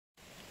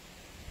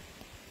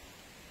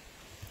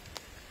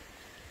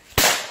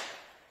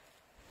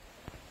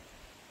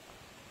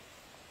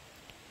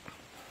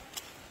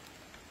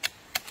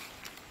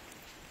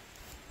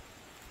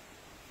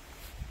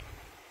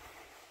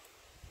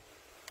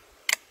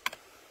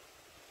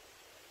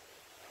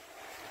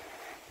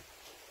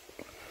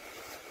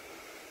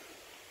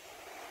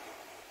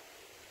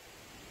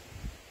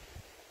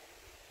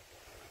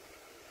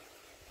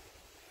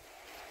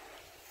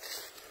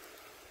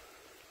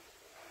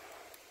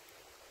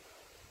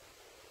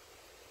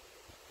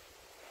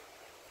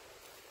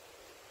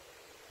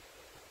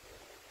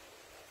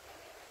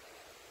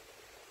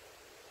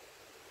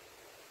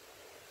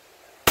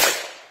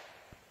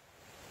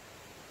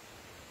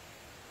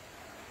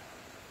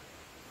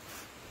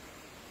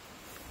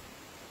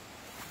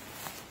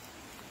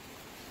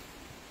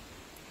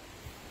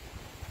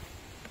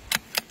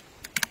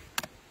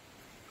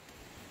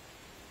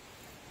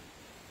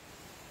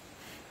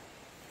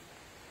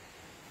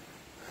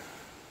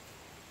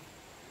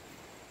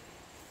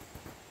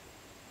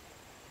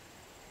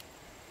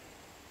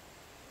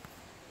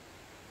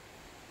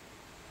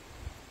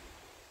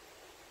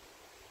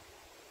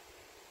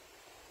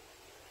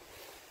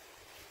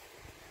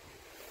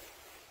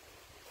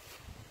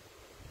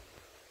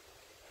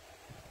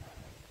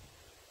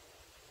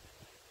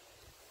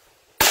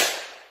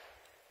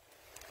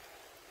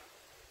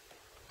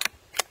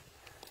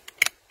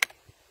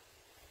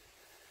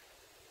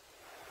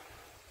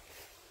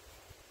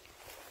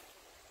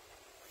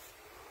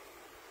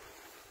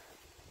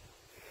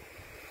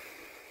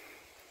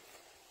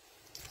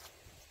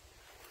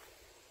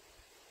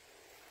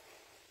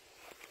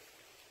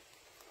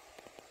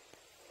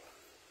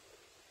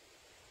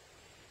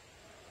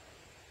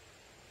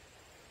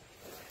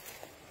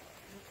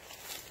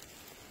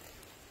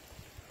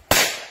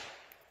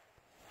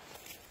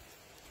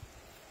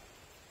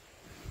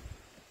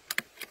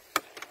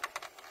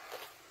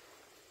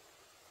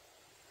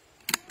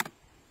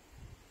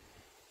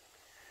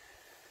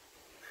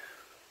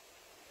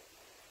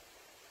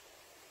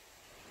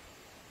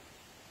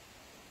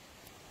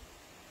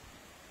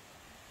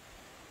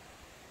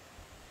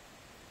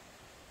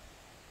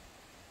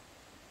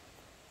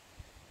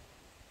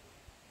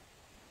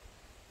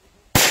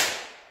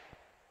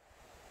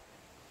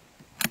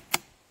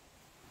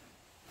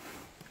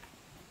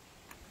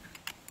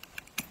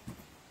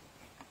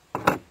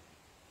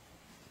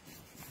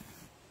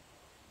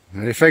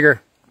What do you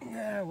figure?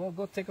 Yeah, we'll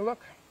go take a look.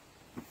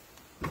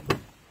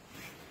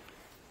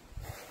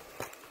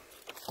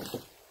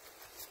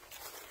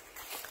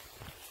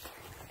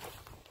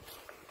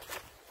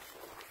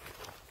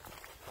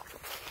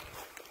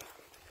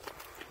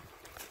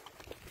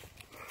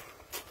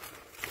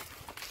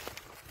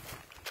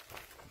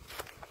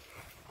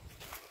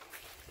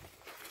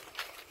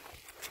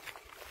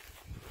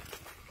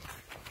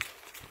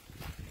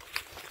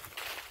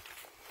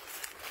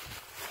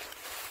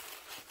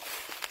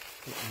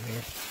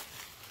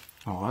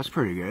 Oh, that's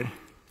pretty good.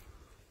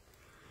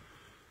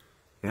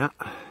 Yeah,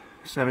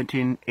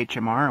 17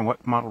 HMR, and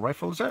what model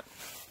rifle is that?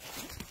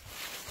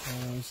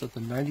 Is that the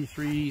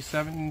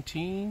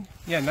 9317?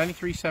 Yeah,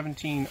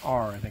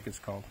 9317R, I think it's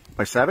called.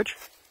 By Savage?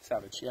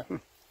 Savage, yeah.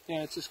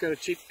 Yeah, it's just got a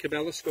cheap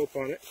Cabela scope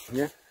on it.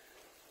 Yeah.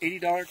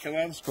 $80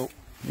 Cabela scope.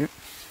 Yep.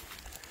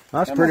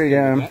 That's pretty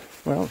damn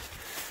well.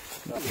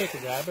 I'll take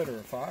a rabbit or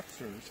a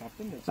fox or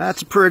something.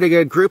 That's a pretty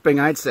good grouping,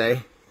 I'd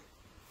say.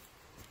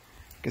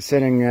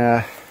 Considering.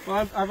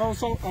 Well, I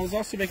was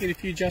also making a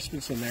few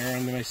adjustments in there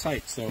on my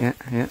site, so. Yeah,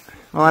 yeah.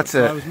 Well, that's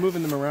so it. I was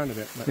moving them around a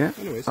bit, but yeah.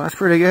 anyways. Well, that's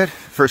pretty good.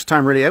 First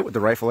time really out with the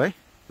rifle, eh?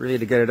 Really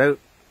to get it out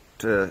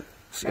to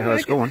see how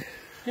it's going.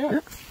 Yeah. Yeah.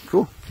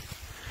 Cool.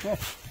 Yeah.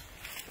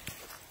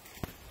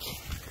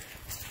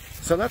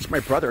 So that's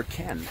my brother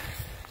Ken.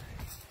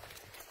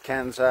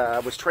 Ken's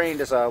was trained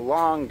as a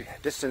long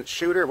distance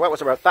shooter. What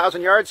was it, about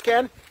 1,000 yards,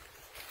 Ken?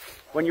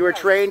 When you were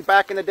trained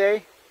back in the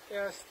day?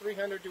 Yes,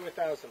 300 to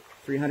 1,000.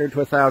 300 to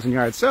 1,000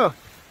 yards. So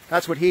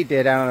that's what he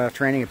did out of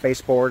training at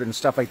baseboard and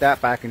stuff like that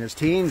back in his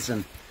teens.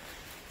 And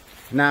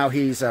now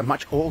he's a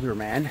much older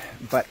man,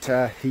 but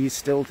he's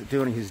still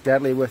doing his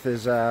deadly with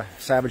his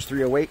Savage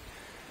 308.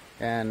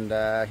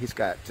 And he's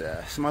got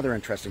some other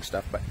interesting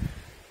stuff, but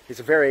he's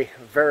a very,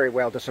 very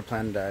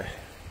well-disciplined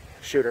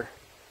shooter.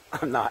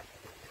 I'm not.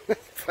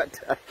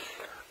 But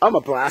I'm a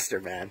blaster,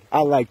 man.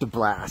 I like to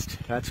blast.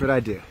 That's what I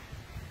do.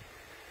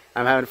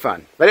 I'm having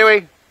fun. But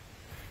anyway,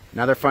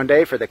 another fun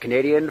day for the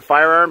Canadian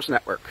Firearms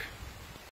Network.